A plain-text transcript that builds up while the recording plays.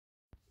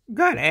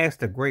God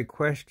asked a great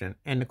question,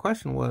 and the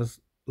question was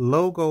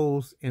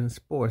logos in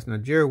sports. Now,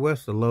 Jerry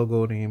West, the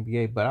logo of the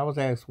NBA, but I was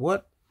asked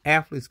what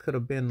athletes could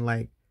have been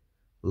like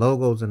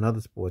logos in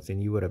other sports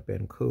and you would have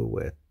been cool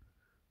with,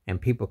 and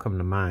people come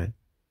to mind.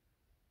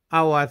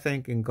 Oh, I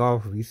think in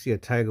golf, if you see a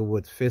Tiger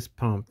Woods fist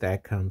pump,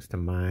 that comes to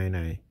mind.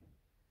 I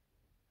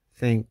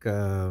think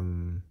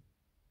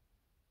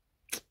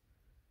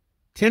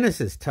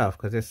tennis is tough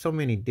because there's so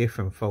many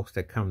different folks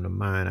that come to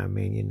mind. I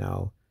mean,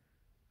 I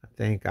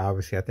think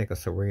of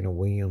Serena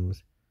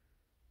Williams,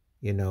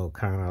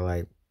 kind of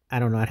like, I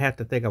don't know, I'd have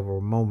to think of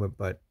a moment,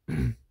 but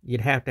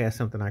you'd have to have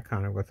something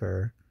iconic with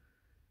her.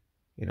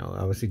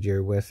 Obviously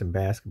Jerry West in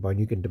basketball, and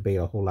you can debate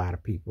a whole lot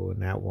of people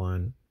in that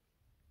one.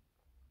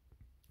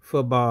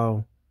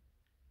 Football,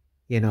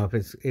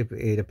 if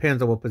it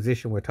depends on what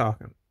position we're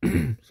talking.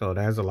 So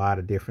there's a lot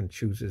of different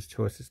choices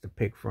to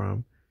pick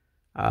from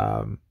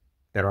that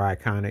are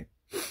iconic.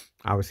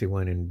 Obviously,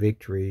 winning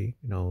victory,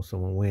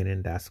 someone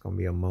winning, that's going to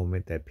be a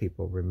moment that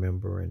people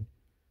remember. And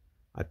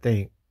I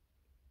think,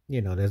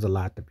 there's a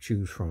lot to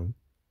choose from.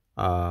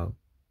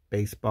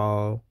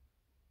 Baseball,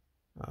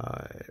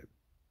 uh,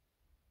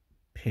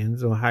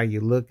 depends on how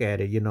you look at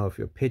it. If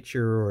you're a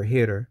pitcher or a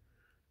hitter.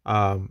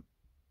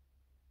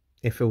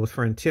 If it was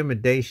for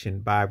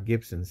intimidation, Bob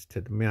Gibson's to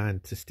the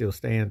mind to still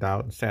stand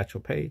out, and Satchel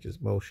Paige's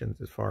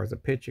motions as far as a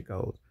pitcher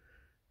goes.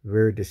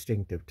 Very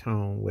distinctive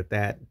tone with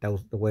that. That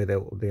was the way that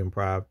the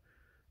improv.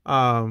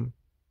 Um,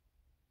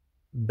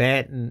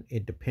 Batting,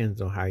 it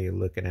depends on how you're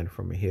looking at it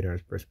from a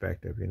hitter's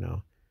perspective.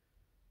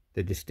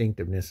 The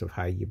distinctiveness of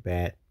how you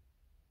bat.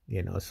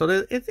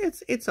 So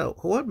it's a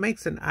what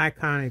makes an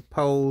iconic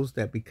pose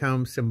that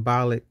becomes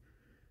symbolic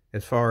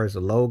as far as a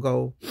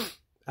logo.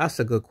 That's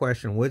a good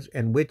question.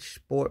 Which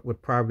sport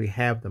would probably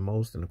have the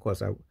most? And of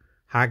course,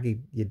 hockey,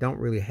 you don't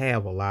really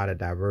have a lot of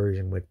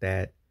diversion with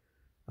that.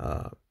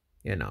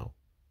 You know,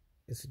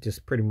 it's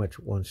just pretty much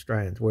one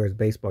strand. Whereas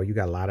baseball, you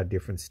got a lot of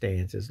different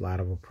stances, a lot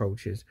of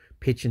approaches.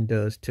 Pitching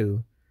does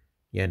too.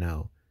 You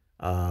know,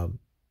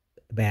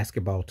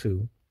 basketball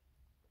too.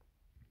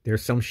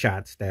 There's some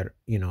shots that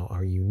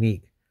are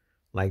unique,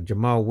 like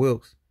Jamal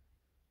Wilkes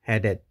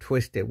had that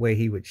twisted way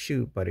he would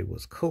shoot, but it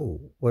was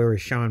cool.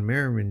 Whereas Sean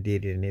Merriman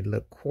did it and it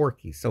looked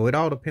quirky. So it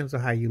all depends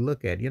on how you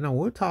look at it.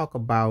 We'll talk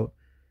about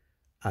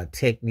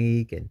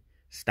technique and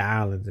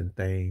stylings and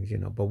things,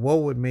 but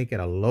what would make it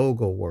a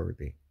logo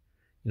worthy?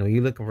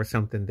 You're looking for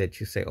something that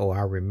you say, oh,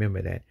 I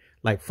remember that.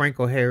 Like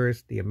Franco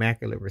Harris, the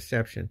Immaculate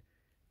Reception,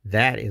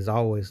 that is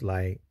always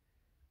like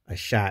a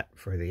shot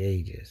for the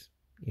ages,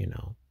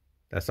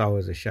 That's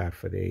always a shot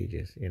for the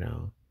ages, you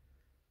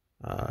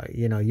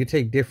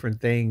take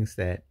different things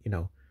that,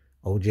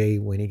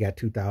 OJ, when he got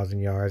 2,000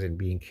 yards and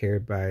being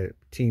carried by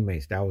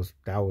teammates, that was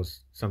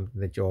something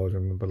that you always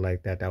remember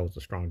like that. That was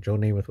a strong. Joe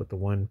Namath with the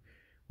one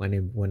when they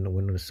won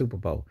the Super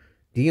Bowl.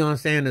 Deion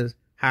Sanders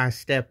high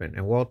stepping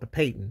and Walter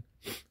Payton,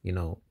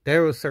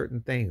 there were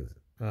certain things.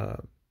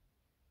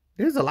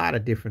 There's a lot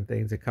of different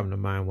things that come to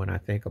mind when I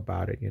think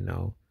about it,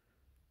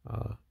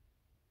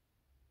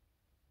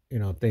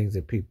 things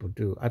that people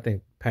do. I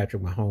think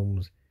Patrick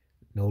Mahomes,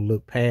 no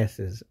look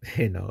passes,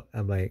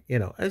 I'm like,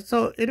 and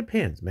so it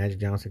depends. Magic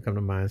Johnson come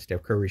to mind,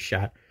 Steph Curry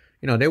shot.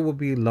 There will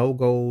be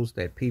logos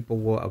that people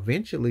will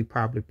eventually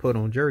probably put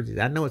on jerseys.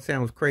 I know it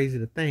sounds crazy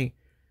to think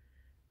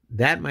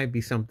that might be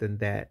something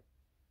that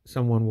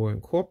someone will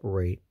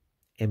incorporate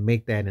and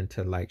make that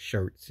into like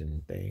shirts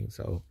and things.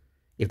 So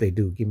if they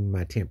do, give me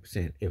my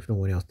 10% if no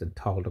one else done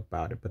talked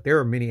about it. But there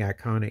are many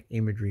iconic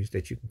imageries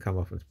that you can come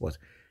up in sports.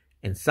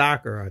 In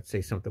soccer, I'd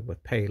say something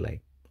with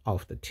Pele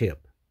off the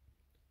tip.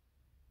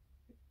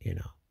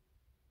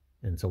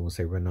 And someone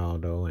say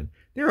Ronaldo, and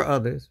there are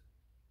others,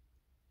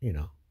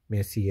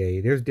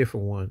 Messier. There's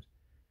different ones,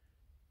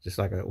 just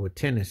like with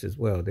tennis as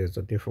well. There's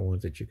different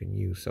ones that you can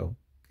use. So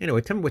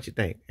anyway, tell me what you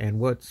think, and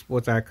what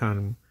sports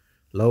icon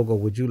logo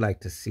would you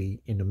like to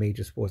see in the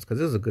major sports? Because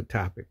this is a good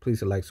topic.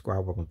 Please like,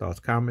 subscribe, work on thoughts,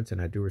 comments,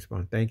 and I do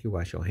respond. Thank you.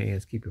 Wash your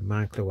hands. Keep your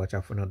mind clear. Watch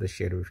out for another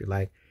share if you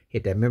like.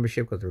 Hit that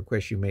membership because the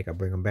requests you make, I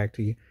bring them back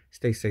to you.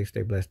 Stay safe,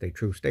 stay blessed, stay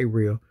true, stay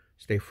real,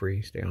 stay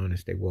free, stay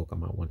honest, stay woke.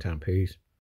 I'm out one time. Peace.